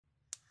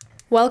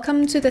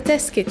Welcome to the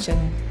Test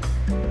Kitchen.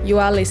 You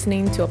are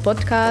listening to a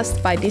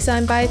podcast by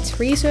Design Bites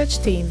research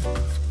team.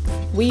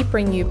 We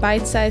bring you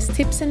bite-sized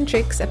tips and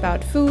tricks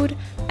about food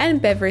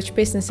and beverage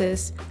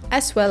businesses,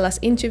 as well as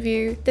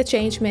interview the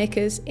change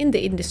makers in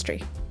the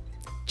industry.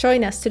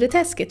 Join us to the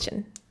Test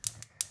Kitchen.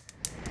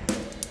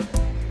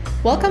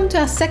 Welcome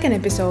to our second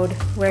episode,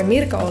 where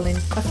Mirka Olin,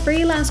 a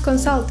freelance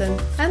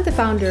consultant and the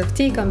founder of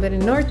tea company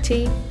Nord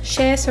Tea,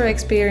 shares her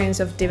experience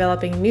of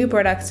developing new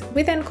products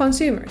with end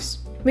consumers.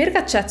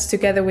 Mirka chats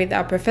together with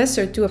our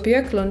professor Tua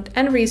Björklund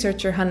and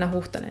researcher Hanna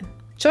Huhtanen.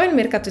 Join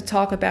Mirka to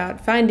talk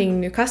about finding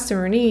new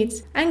customer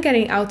needs and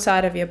getting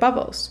outside of your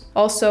bubbles.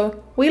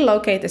 Also, we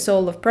locate the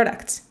soul of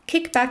products.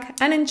 Kick back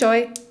and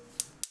enjoy!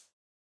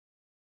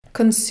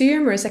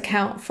 Consumers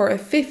account for a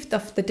fifth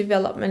of the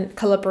development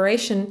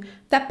collaboration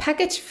that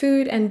packaged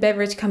food and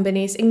beverage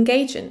companies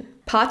engage in.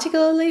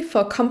 Particularly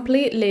for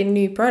completely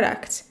new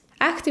products,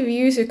 active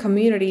user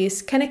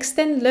communities can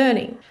extend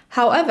learning.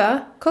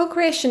 However,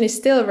 co-creation is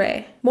still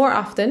rare. More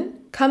often,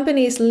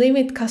 companies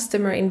limit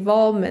customer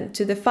involvement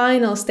to the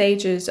final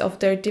stages of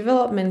their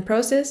development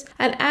process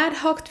and ad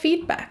hoc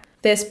feedback.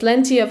 There's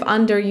plenty of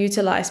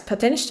underutilized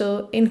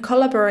potential in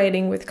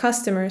collaborating with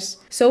customers,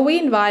 so we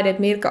invited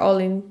Mirka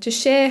Olin to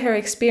share her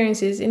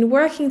experiences in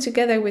working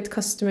together with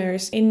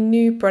customers in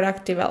new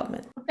product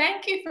development.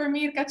 Thank you for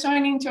Mirka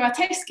joining to our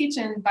Test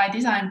Kitchen by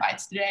Design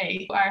Bites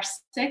today, our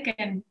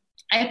second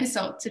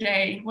episode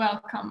today.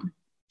 Welcome.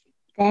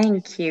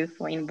 Thank you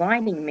for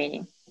inviting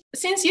me.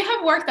 Since you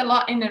have worked a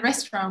lot in the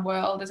restaurant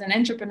world as an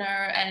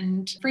entrepreneur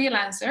and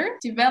freelancer,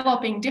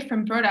 developing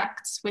different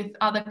products with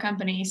other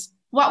companies,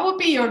 what would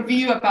be your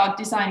view about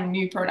designing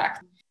new products?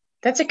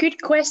 That's a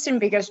good question,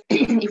 because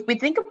if we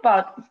think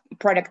about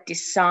product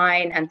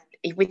design and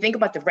if we think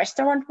about the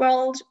restaurant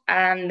world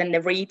and then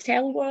the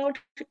retail world,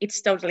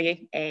 it's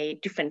totally a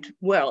different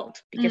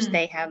world because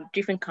they have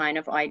different kind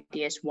of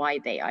ideas why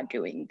they are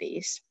doing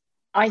this.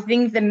 I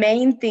think the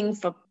main thing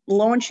for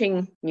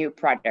launching new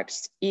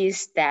products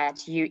is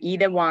that you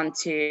either want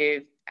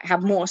to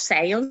have more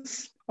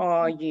sales,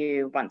 or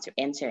you want to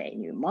enter a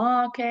new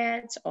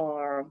market,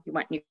 or you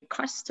want new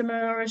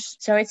customers.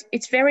 So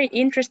it's very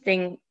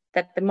interesting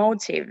that the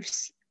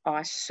motives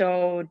are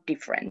so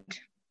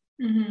different.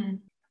 Mm-hmm.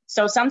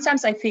 So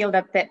sometimes I feel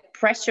that the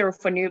pressure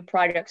for new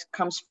products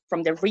comes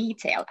from the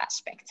retail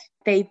aspect.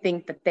 They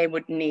think that they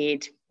would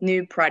need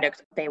new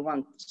products, they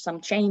want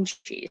some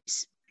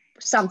changes.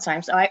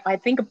 Sometimes I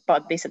think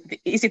about this,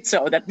 is it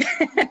so that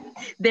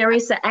there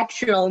is an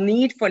actual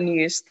need for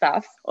new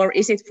stuff, or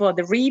is it for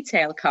the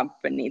retail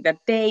company that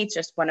they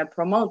just want to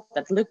promote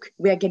that, look,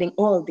 we are getting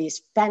all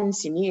these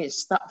fancy new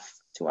stuff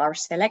to our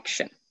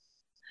selection?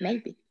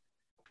 Maybe.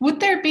 Would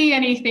there be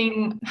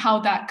anything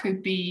how that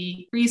could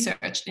be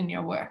researched in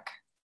your work?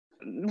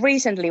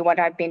 Recently, what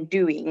I've been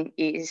doing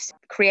is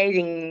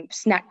creating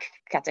snack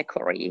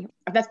category.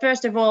 But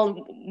first of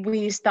all,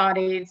 we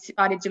started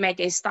to make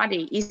a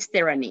study. Is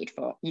there a need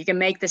for? You can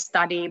make the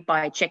study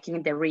by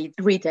checking the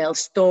retail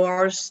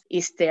stores.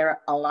 Is there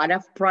a lot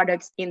of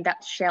products in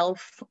that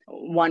shelf?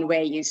 One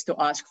way is to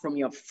ask from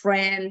your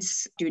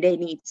friends. Do they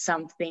need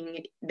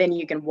something? Then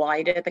you can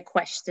widen the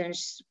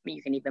questions.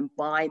 You can even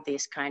buy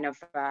these kind of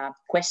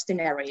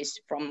questionnaires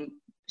from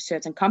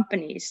certain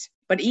companies.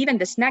 But even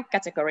the snack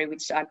category,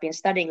 which I've been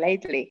studying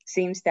lately,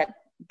 seems that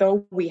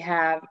though we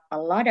have a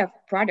lot of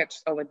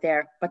products over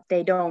there, but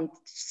they don't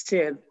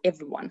serve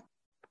everyone.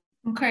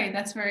 Okay,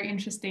 that's very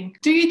interesting.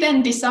 Do you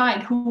then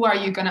decide who are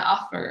you going to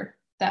offer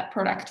that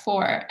product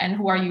for and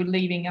who are you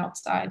leaving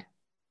outside?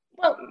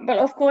 Well,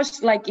 of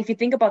course, like if you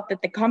think about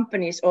that, the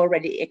company is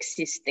already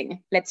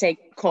existing. Let's say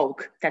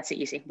Coke, that's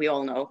easy. We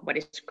all know what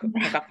is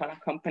Coca-Cola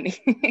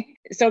company.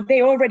 So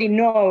they already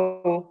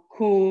know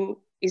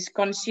who is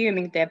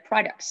consuming their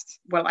products.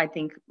 Well, I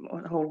think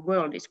the whole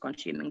world is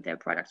consuming their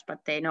products, but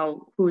they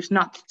know who's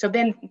not. So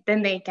then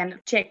they can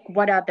check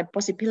what are the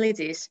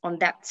possibilities on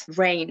that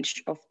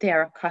range of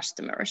their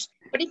customers.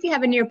 But if you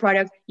have a new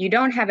product, you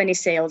don't have any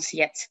sales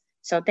yet.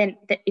 So then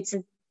it's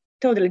a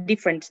totally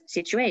different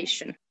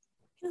situation.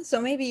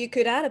 So maybe you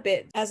could add a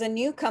bit. As a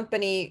new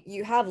company,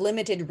 you have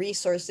limited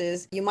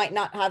resources. You might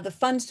not have the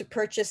funds to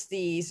purchase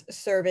these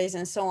surveys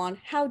and so on.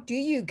 How do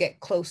you get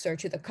closer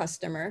to the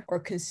customer or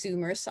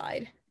consumer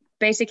side?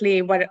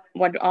 Basically, what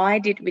I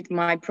did with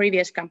my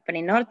previous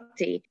company, Nord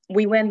Tea,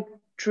 we went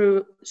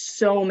through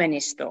so many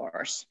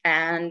stores.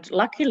 And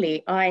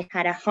luckily, I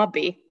had a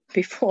hobby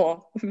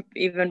before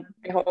even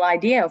the whole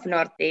idea of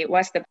Nord Tea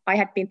was that I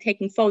had been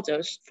taking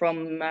photos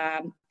from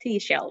tea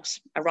shelves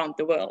around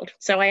the world.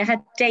 So I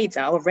had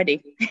data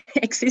already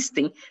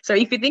existing. So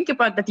if you think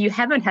about that, you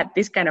haven't had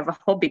this kind of a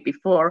hobby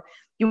before,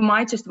 you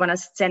might just want to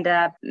send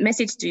a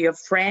message to your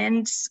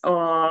friends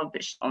or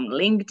on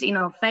LinkedIn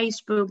or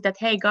Facebook that,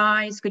 hey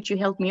guys, could you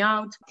help me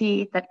out?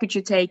 Could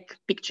you take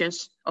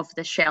pictures of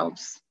the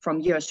shelves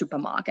from your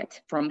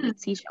supermarket, from the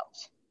tea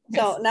shelves?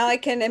 So now I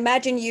can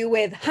imagine you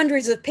with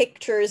hundreds of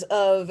pictures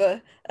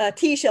of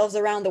tea shelves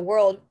around the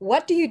world.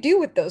 What do you do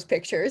with those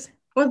pictures?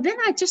 Well, then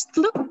I just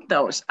looked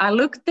those. I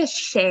looked the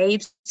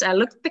shapes, I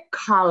looked the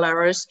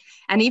colors,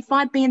 and if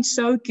I've been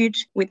so good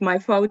with my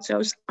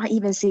photos, I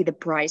even see the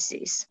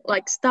prices.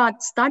 Like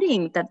start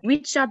studying that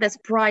which are the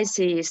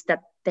prices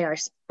that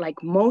there's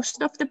like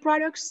most of the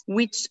products,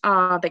 which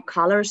are the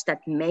colors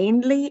that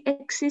mainly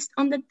exist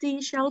on the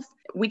tea shelf,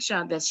 which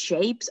are the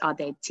shapes, are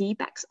they tea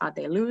bags, are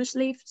they loose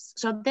leaves?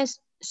 So there's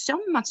so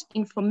much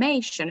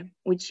information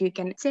which you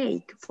can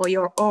take for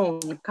your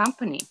own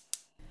company.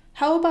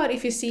 How about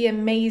if you see an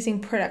amazing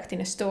product in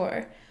a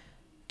store?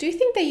 Do you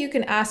think that you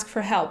can ask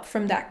for help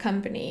from that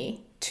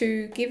company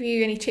to give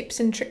you any tips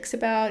and tricks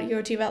about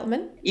your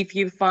development? If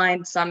you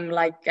find some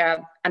like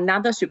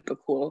another super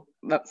cool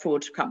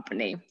food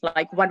company,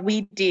 like what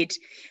we did,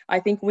 I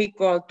think we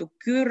go to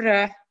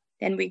Kyrö,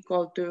 then we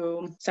go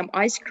to some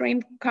ice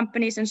cream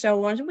companies and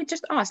so on. So we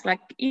just ask, like,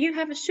 you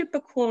have a super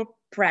cool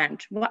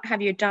brand. What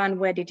have you done?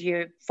 Where did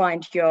you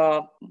find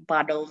your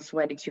bottles?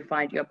 Where did you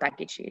find your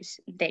packages?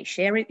 They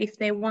share it if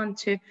they want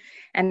to.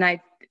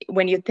 And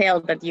when you tell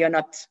that you're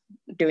not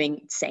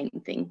doing the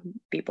same thing,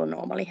 people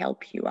normally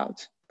help you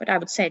out. But I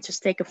would say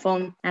just take a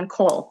phone and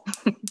call.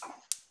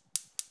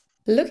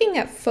 Looking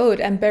at food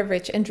and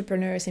beverage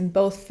entrepreneurs in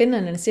both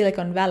Finland and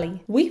Silicon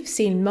Valley, we've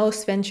seen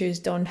most ventures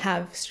don't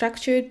have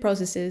structured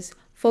processes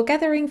for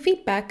gathering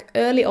feedback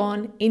early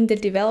on in the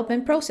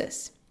development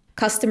process.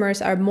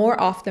 Customers are more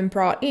often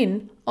brought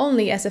in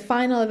only as a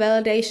final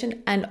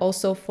validation and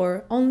also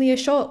for only a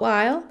short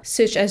while,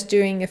 such as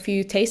during a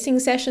few tasting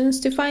sessions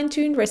to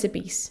fine-tune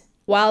recipes.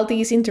 While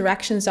these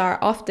interactions are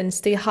often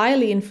still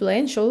highly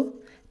influential,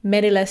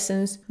 many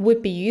lessons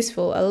would be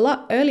useful a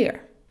lot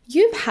earlier.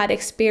 You've had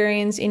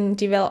experience in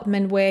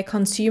development where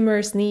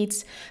consumers'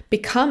 needs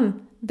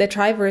become the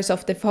drivers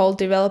of the whole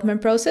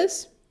development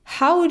process?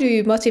 How do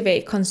you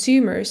motivate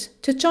consumers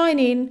to join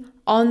in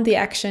on the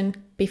action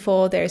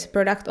before there's a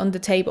product on the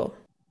table?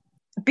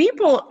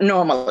 People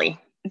normally,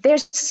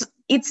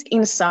 it's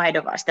inside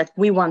of us that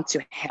we want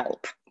to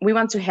help. We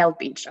want to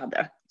help each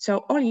other. So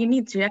all you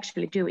need to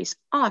actually do is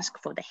ask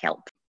for the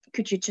help.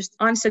 Could you just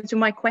answer to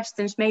my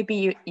questions?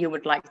 Maybe you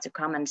would like to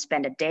come and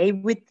spend a day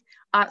with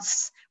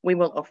us. We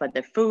will offer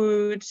the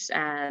food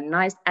and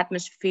nice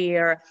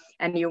atmosphere,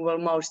 and you will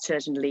most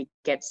certainly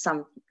get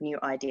some new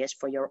ideas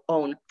for your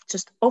own.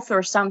 Just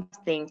offer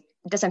something.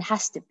 It doesn't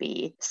have to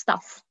be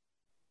stuff.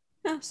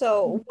 Yeah,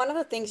 so one of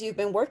the things you've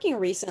been working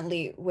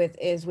recently with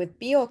is with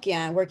Biokia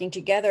and working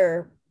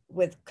together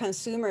with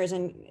consumers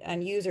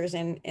and users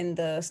in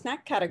the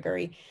snack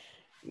category.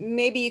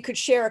 Maybe you could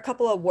share a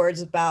couple of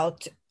words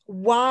about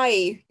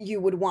why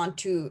you would want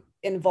to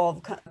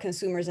involve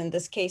consumers in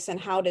this case, and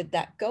how did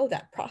that go,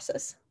 that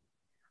process?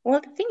 Well,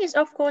 the thing is,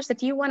 of course,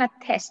 that you want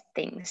to test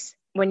things.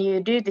 When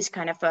you do this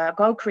kind of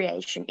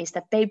co-creation, is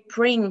that they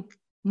bring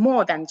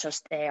more than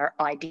just their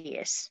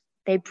ideas.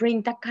 They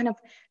bring that kind of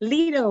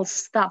little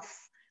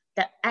stuff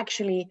that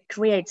actually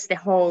creates the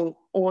whole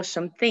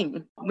awesome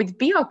thing. With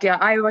Biokia,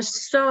 I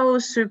was so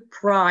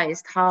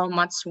surprised how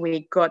much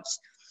we got,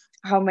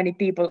 how many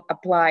people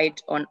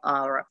applied on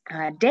our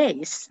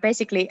days.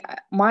 Basically,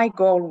 my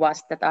goal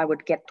was that I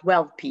would get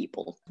 12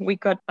 people. We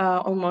got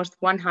almost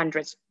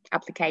 100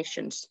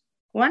 applications.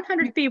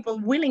 100 people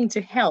willing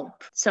to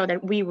help so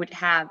that we would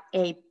have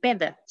a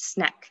better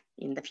snack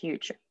in the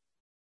future.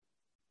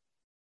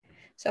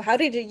 So how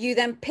did you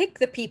then pick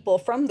the people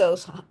from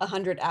those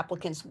 100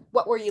 applicants?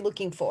 What were you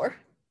looking for?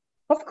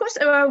 Of course,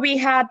 we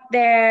had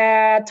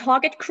the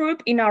target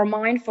group in our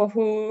mind for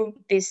who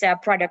this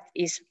product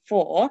is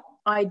for.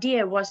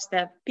 Idea was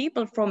that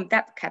people from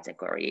that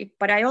category,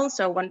 but I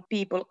also want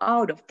people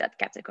out of that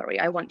category.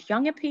 I want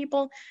younger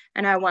people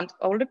and I want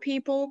older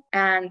people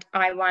and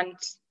I want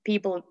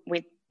people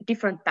with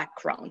different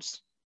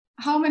backgrounds.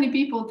 How many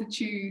people did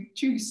you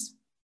choose?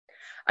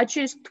 I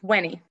choose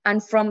 20,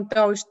 and from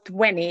those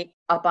 20,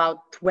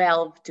 about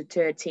 12 to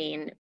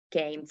 13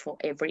 came for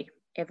every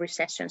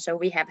session. So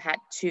we have had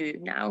 2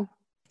 now.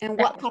 And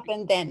what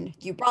happened then?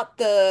 You brought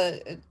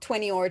the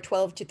 20 or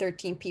 12 to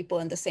 13 people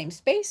in the same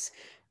space.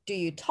 Do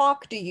you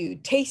talk? Do you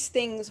taste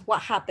things?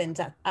 What happens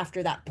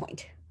after that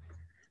point?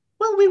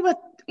 Well, we were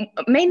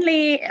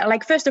mainly,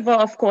 like, first of all,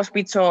 of course,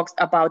 we talked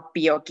about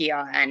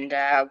Biokia and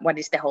what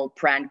is the whole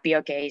brand.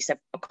 Biokia is a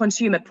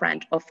consumer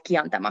brand of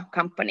Kiantama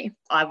company.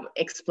 I've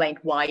explained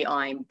why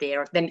I'm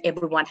there. Then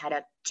everyone had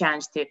a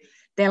chance to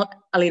tell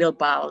a little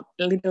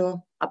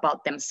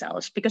about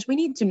themselves, because we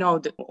need to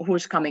know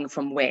who's coming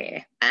from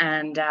where.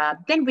 And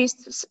then we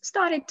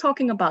started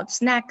talking about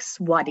snacks.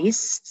 What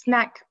is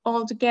snack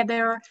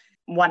altogether?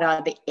 What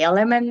are the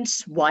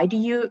elements? Why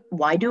do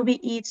we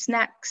eat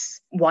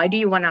snacks? Why do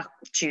you want to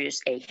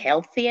choose a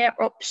healthier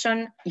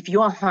option? If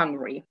you are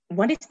hungry,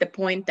 what is the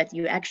point that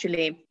you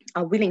actually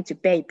are willing to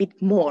pay a bit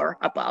more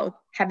about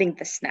having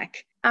the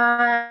snack?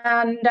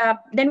 And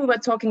then we were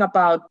talking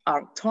about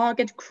our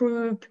target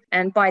group.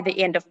 And by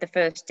the end of the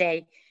first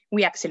day,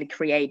 we actually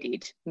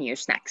created new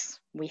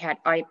snacks. We had,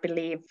 I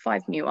believe,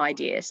 5 new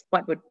ideas.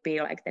 What would be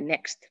like the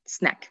next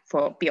snack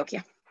for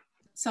Biokia?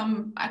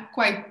 Some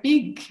quite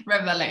big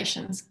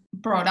revelations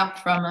brought up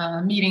from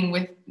a meeting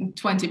with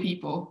 20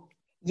 people.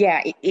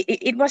 Yeah,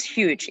 it was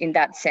huge in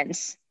that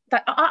sense.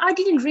 That I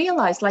didn't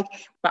realize like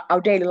our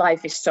daily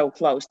life is so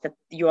close that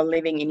you are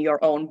living in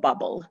your own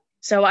bubble.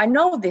 So I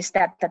noticed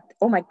that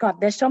oh my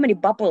God, there's so many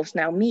bubbles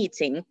now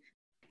meeting.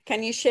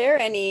 Can you share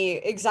any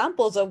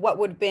examples of what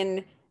would have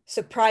been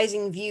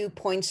surprising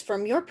viewpoints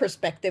from your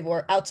perspective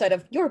or outside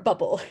of your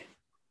bubble?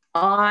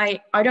 I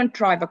don't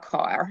drive a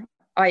car.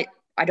 I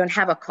don't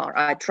have a car.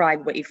 I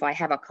drive if I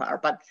have a car,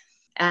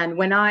 and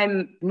when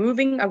I'm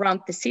moving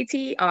around the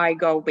city, I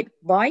go with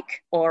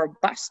bike or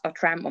bus or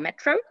tram or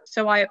metro.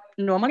 So I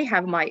normally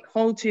have my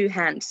whole two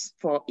hands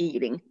for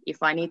eating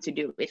if I need to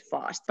do it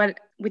fast. But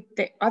with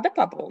the other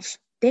bubbles,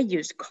 they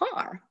use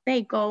car.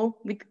 They go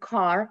with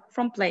car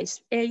from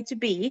place A to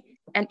B.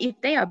 And if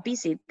they are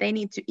busy, they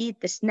need to eat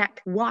the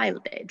snack while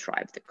they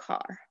drive the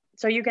car.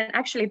 So you can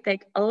actually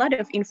take a lot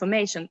of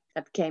information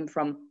that came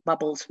from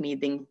bubbles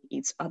meeting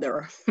each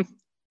other.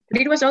 But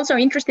it was also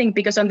interesting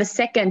because on the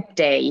second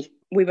day,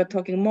 we were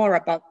talking more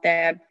about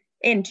the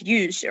end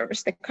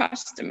users, the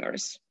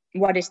customers.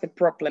 What is the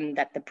problem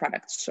that the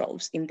product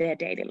solves in their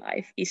daily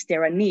life? Is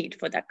there a need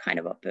for that kind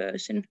of a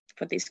person,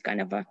 for this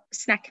kind of a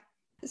snack?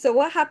 So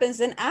what happens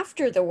then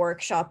after the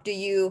workshop? Do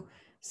you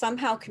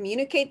somehow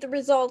communicate the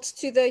results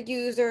to the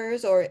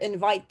users or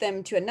invite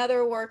them to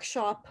another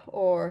workshop?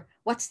 Or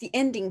what's the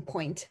ending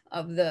point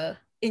of the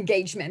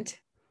engagement?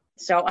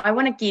 So I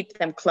want to keep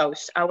them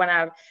close.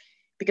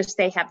 Because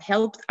they have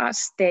helped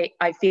us,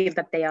 I feel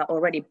that they are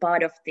already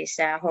part of this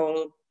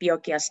whole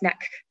Biokia snack.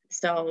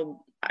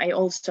 So I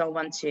also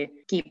want to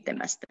keep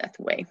them as that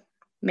way.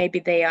 Maybe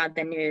they are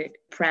the new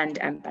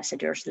brand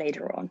ambassadors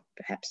later on,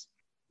 perhaps.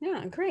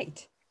 Yeah,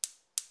 great.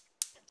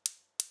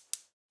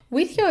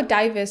 With your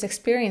diverse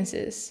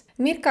experiences,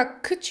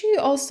 Mirka, could you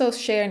also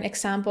share an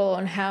example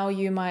on how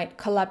you might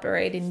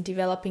collaborate in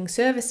developing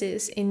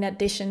services in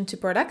addition to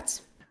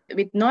products?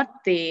 With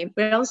Notti,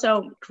 we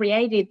also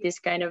created this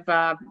kind of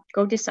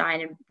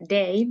co-design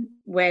day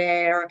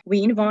where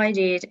we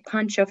invited a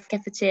bunch of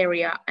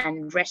cafeteria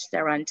and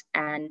restaurant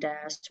and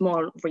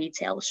small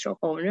retail shop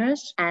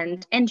owners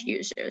and end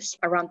users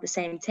around the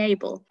same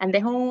table. And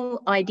the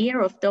whole idea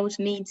of those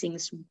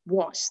meetings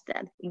was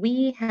that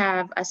we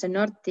have, as a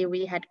Notti,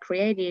 we had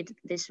created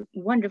this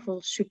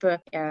wonderful super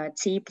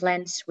tea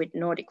blends with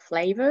Nordic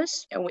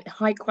flavors, with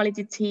high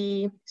quality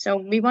tea. So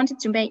we wanted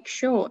to make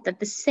sure that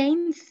the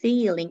same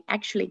feeling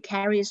actually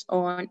carries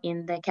on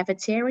in the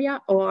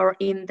cafeteria or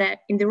in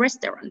the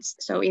restaurants.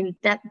 So in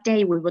that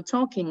day we were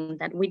talking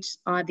that which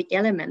are the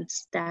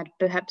elements that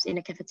perhaps in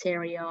a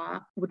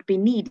cafeteria would be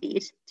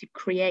needed to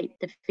create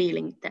the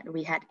feeling that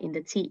we had in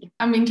the tea.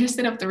 I'm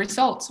interested of the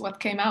results. What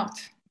came out?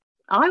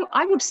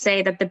 I would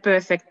say that the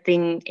perfect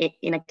thing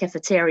in a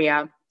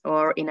cafeteria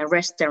or in a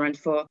restaurant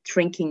for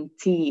drinking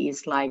tea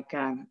is like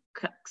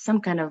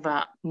some kind of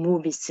a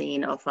movie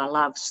scene of a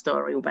love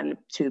story when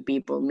two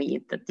people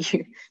meet, that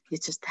you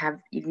just have,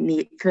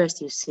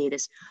 first you see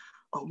this,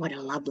 oh, what a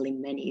lovely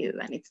menu,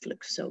 and it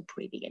looks so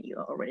pretty, and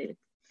you're already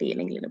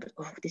feeling a little bit,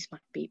 oh, this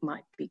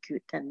might be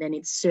good, and then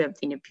it's served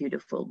in a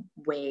beautiful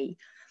way,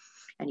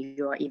 and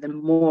you're even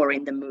more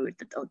in the mood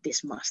that, oh,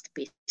 this must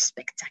be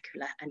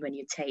spectacular, and when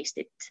you taste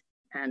it,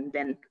 and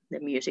then the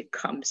music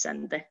comes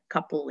and the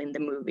couple in the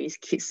movies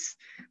kiss.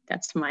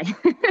 That's my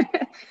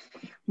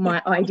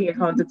my idea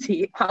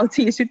how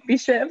tea should be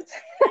served.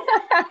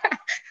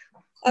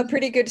 A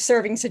pretty good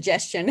serving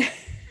suggestion.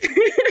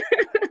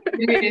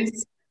 It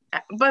is.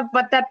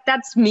 But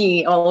that's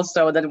me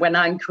also, that when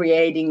I'm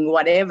creating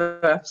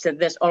whatever, so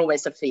there's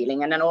always a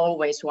feeling, and I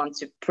always want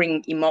to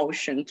bring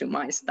emotion to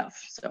my stuff.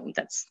 So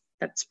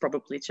that's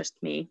probably just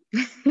me.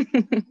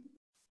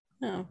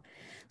 Oh.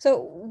 So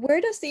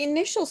where does the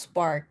initial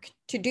spark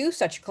to do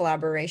such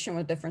collaboration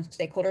with different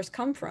stakeholders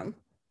come from?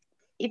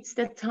 It's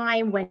the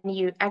time when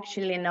you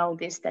actually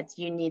notice that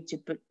you need to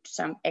put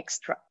some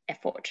extra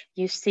effort.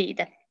 You see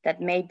that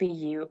maybe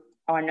you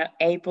are not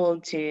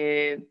able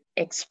to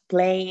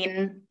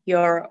explain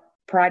your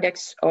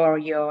products or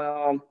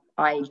your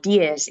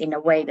ideas in a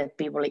way that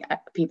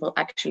people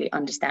actually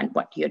understand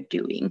what you're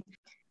doing.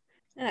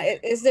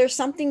 Is there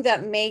something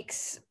that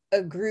makes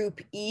a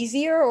group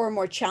easier or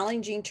more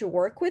challenging to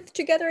work with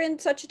together in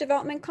such a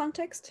development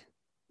context?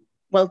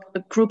 Well, a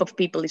group of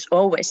people is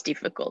always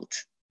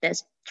difficult.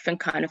 There's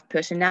different kind of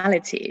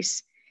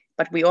personalities,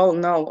 but we all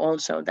know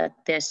also that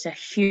there's a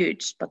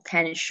huge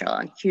potential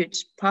and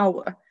huge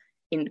power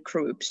in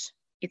groups.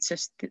 It's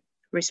just the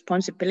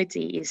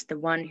responsibility is the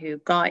one who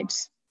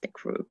guides the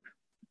group.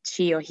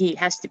 She or he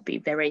has to be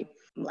very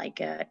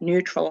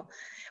neutral,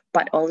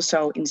 but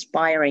also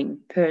inspiring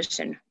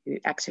person who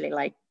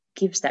actually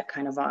gives that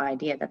kind of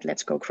idea that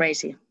let's go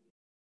crazy.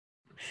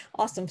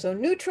 Awesome. So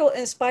neutral,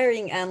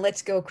 inspiring, and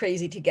let's go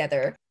crazy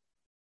together.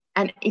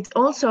 And it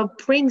also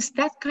brings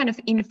that kind of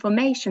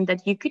information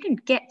that you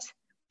couldn't get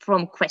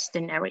from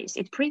questionnaires.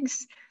 It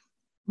brings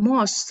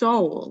more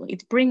soul.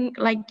 It brings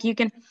you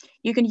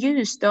can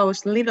use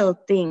those little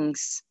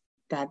things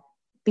that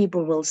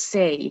people will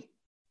say.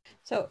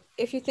 So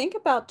if you think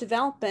about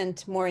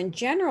development more in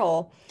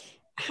general,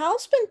 how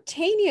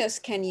spontaneous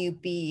can you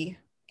be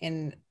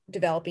in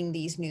developing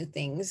these new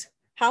things?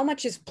 How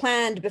much is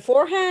planned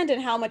beforehand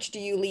and how much do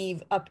you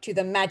leave up to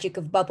the magic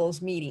of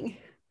bubbles meeting?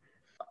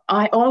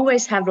 I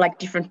always have like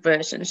different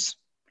versions.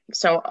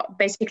 So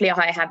basically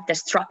I have the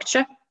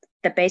structure,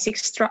 the basic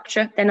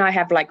structure. Then I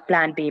have like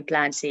plan B,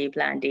 plan C,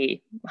 plan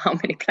D. How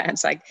many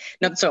plans? Like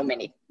not so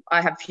many.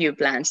 I have few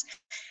plans.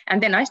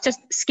 And then I just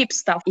skip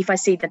stuff if I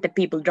see that the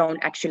people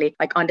don't actually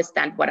like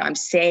understand what I'm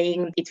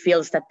saying. It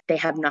feels that they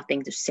have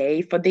nothing to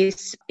say for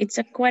this. It's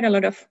quite a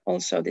lot of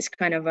also this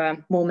kind of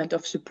a moment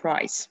of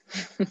surprise.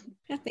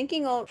 Yeah,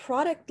 thinking on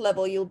product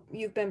level,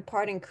 you've been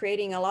part in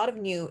creating a lot of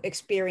new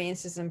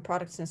experiences and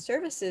products and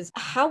services.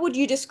 How would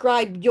you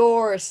describe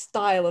your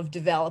style of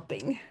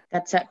developing?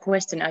 That's a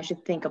question I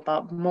should think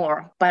about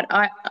more. But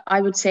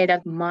I would say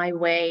that my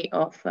way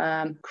of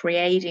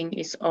creating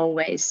is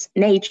always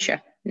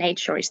nature.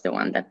 Nature is the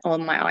one that all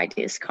my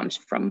ideas comes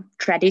from.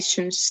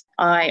 Traditions,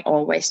 I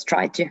always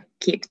try to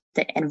keep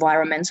the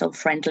environmental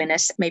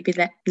friendliness. Maybe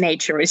the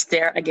nature is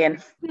there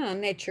again. Yeah,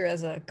 nature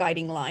as a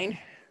guiding line.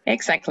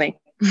 Exactly.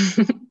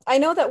 I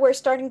know that we're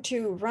starting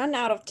to run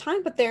out of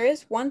time, but there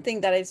is one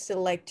thing that I'd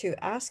still like to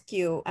ask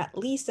you at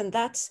least, and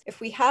that's if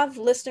we have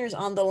listeners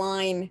on the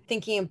line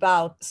thinking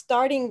about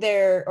starting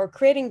their or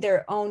creating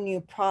their own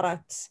new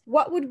products,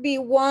 what would be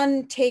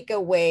one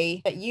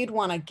takeaway that you'd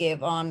want to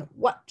give on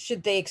what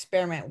should they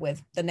experiment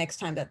with the next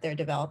time that they're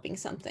developing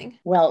something?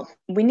 Well,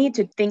 we need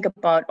to think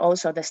about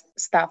also the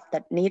stuff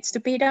that needs to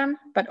be done,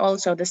 but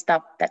also the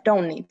stuff that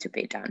don't need to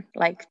be done.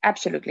 Like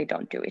absolutely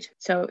don't do it.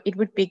 So it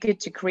would be good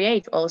to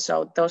create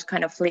also those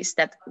kind of lists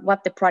that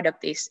what the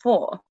product is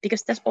for,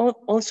 because that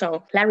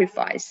also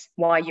clarifies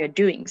why you're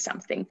doing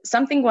something.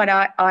 Something what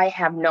I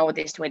have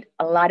noticed with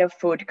a lot of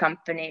food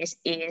companies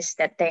is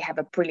that they have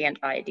a brilliant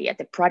idea.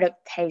 The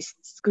product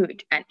tastes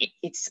good and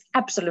it's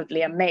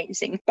absolutely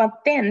amazing. But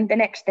then the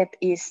next step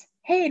is,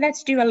 hey,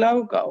 let's do a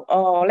logo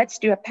or let's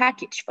do a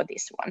package for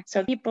this one.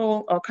 So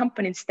people or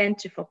companies tend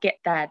to forget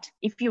that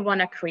if you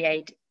want to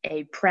create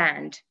a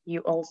brand, you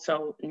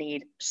also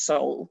need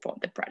soul for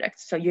the product.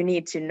 So you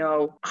need to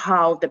know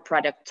how the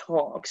product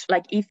talks.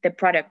 Like if the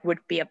product would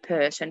be a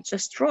person,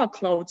 just draw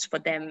clothes for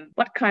them,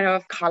 what kind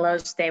of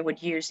colors they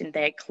would use in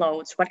their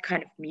clothes, what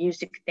kind of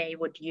music they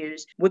would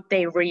use. Would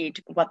they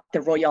read what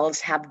the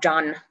royals have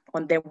done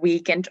on their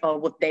weekend, or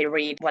would they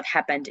read what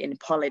happened in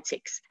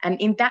politics?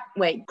 And in that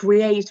way,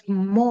 create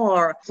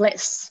more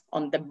flesh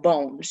on the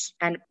bones.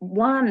 And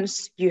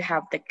once you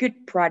have the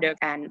good product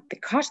and the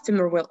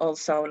customer will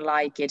also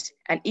like it,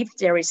 and if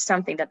there is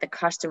something that the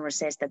customer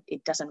says that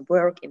it doesn't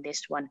work in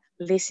this one,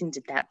 listen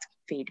to that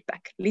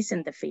feedback.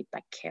 Listen to the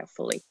feedback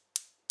carefully.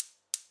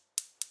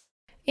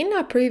 In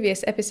our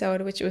previous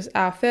episode, which was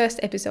our first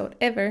episode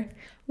ever,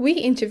 we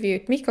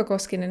interviewed Mikko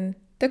Koskinen,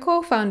 the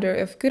co-founder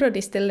of Kyro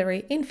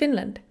Distillery in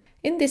Finland.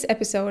 In this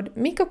episode,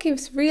 Mikko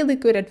gives really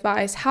good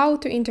advice how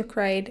to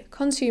integrate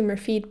consumer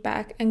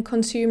feedback and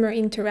consumer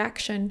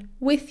interaction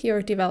with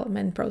your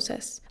development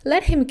process.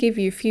 Let him give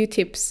you a few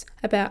tips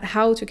about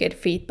how to get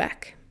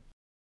feedback.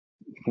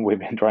 We've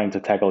been trying to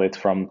tackle it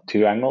from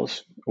two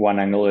angles. One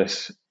angle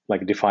is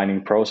like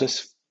defining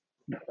process,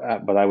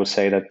 but I would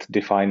say that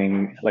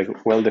defining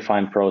like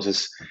well-defined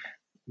process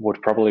would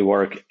probably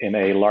work in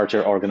a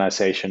larger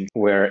organization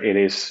where it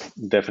is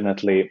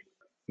definitely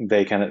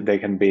they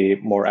can be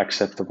more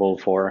acceptable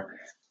for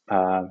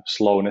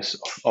slowness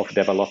of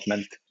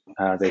development.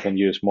 They can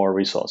use more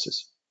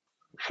resources.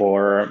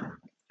 For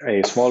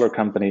a smaller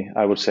company,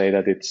 I would say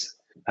that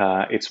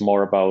it's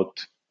more about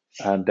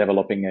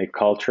developing a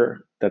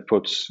culture that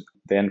puts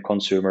the end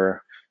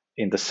consumer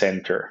in the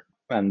center,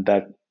 and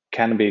that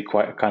can be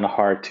quite kind of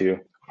hard to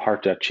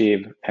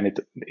achieve, and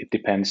it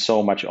depends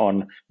so much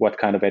on what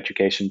kind of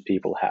education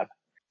people have.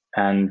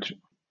 And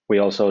we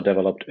also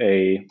developed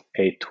a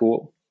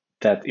tool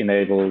that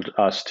enabled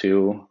us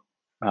to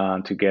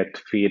get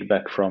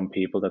feedback from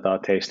people that are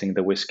tasting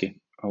the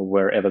whiskey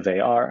wherever they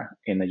are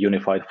in a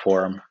unified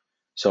form,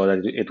 so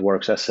that it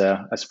works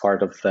as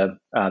part of the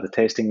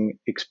tasting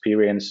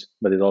experience,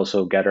 but it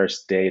also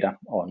gathers data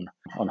on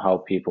how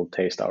people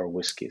taste our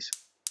whiskeys.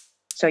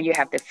 So you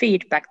have the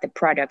feedback, the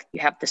product,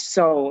 you have the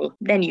soul,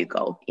 then you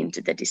go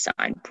into the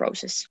design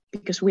process,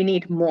 because we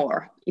need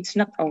more. It's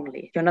not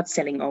only, you're not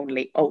selling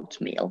only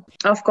oatmeal.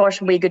 Of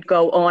course, we could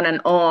go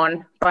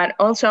on, but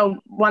also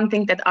one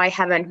thing that I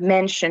haven't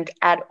mentioned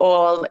at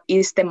all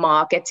is the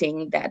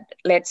marketing. That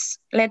let's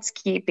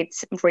keep it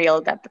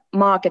real, that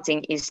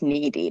marketing is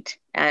needed,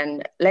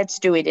 and let's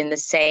do it in the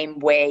same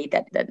way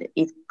that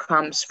it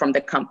comes from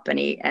the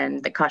company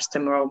and the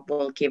customer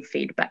will give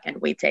feedback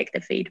and we take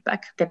the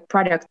feedback. The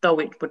product, though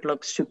it would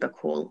look super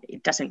cool,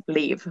 it doesn't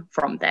leave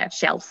from the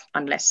shelf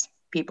unless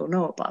people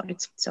know about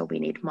it. So we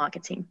need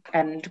marketing,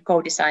 and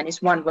co-design is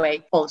one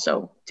way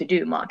also to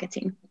do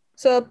marketing.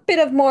 So a bit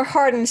of more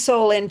heart and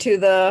soul into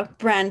the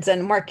brands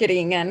and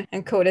marketing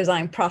and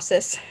co-design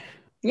process.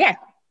 Yeah,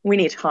 we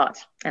need heart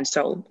and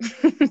soul.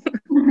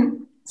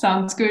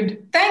 Sounds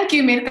good. Thank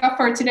you, Mirka,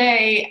 for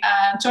today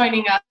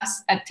joining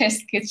us at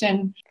Test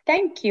Kitchen.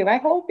 Thank you. I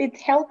hope it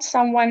helped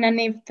someone, and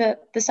if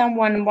the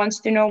someone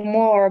wants to know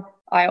more,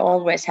 I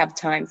always have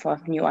time for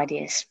new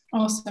ideas.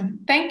 Awesome.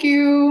 Thank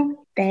you.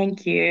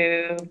 Thank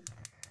you.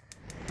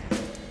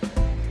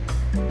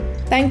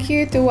 Thank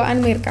you, Tua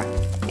and Mirka.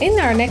 In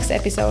our next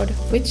episode,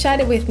 we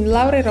chatted with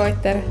Lauri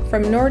Reuter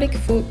from Nordic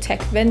Food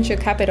Tech Venture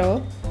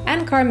Capital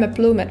and Karma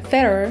Blumet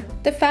Ferrer,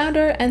 the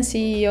founder and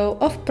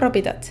CEO of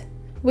Probitat.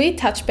 We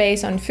touch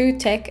base on food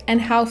tech and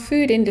how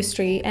food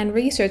industry and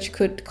research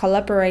could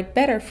collaborate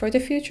better for the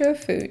future of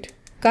food.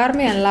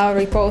 Karmi and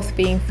Lauri, both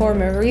being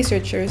former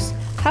researchers,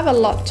 have a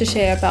lot to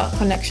share about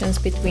connections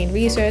between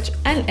research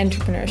and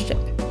entrepreneurship.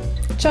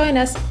 Join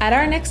us at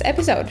our next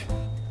episode.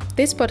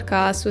 This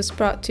podcast was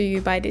brought to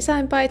you by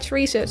Design Bytes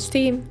research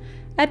team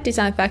at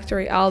Design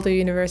Factory Aalto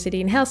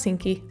University in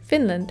Helsinki,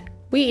 Finland.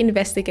 We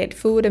investigate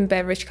food and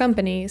beverage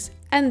companies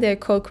and their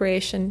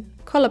co-creation,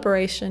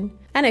 collaboration,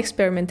 and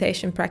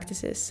experimentation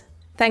practices.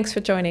 Thanks for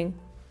joining.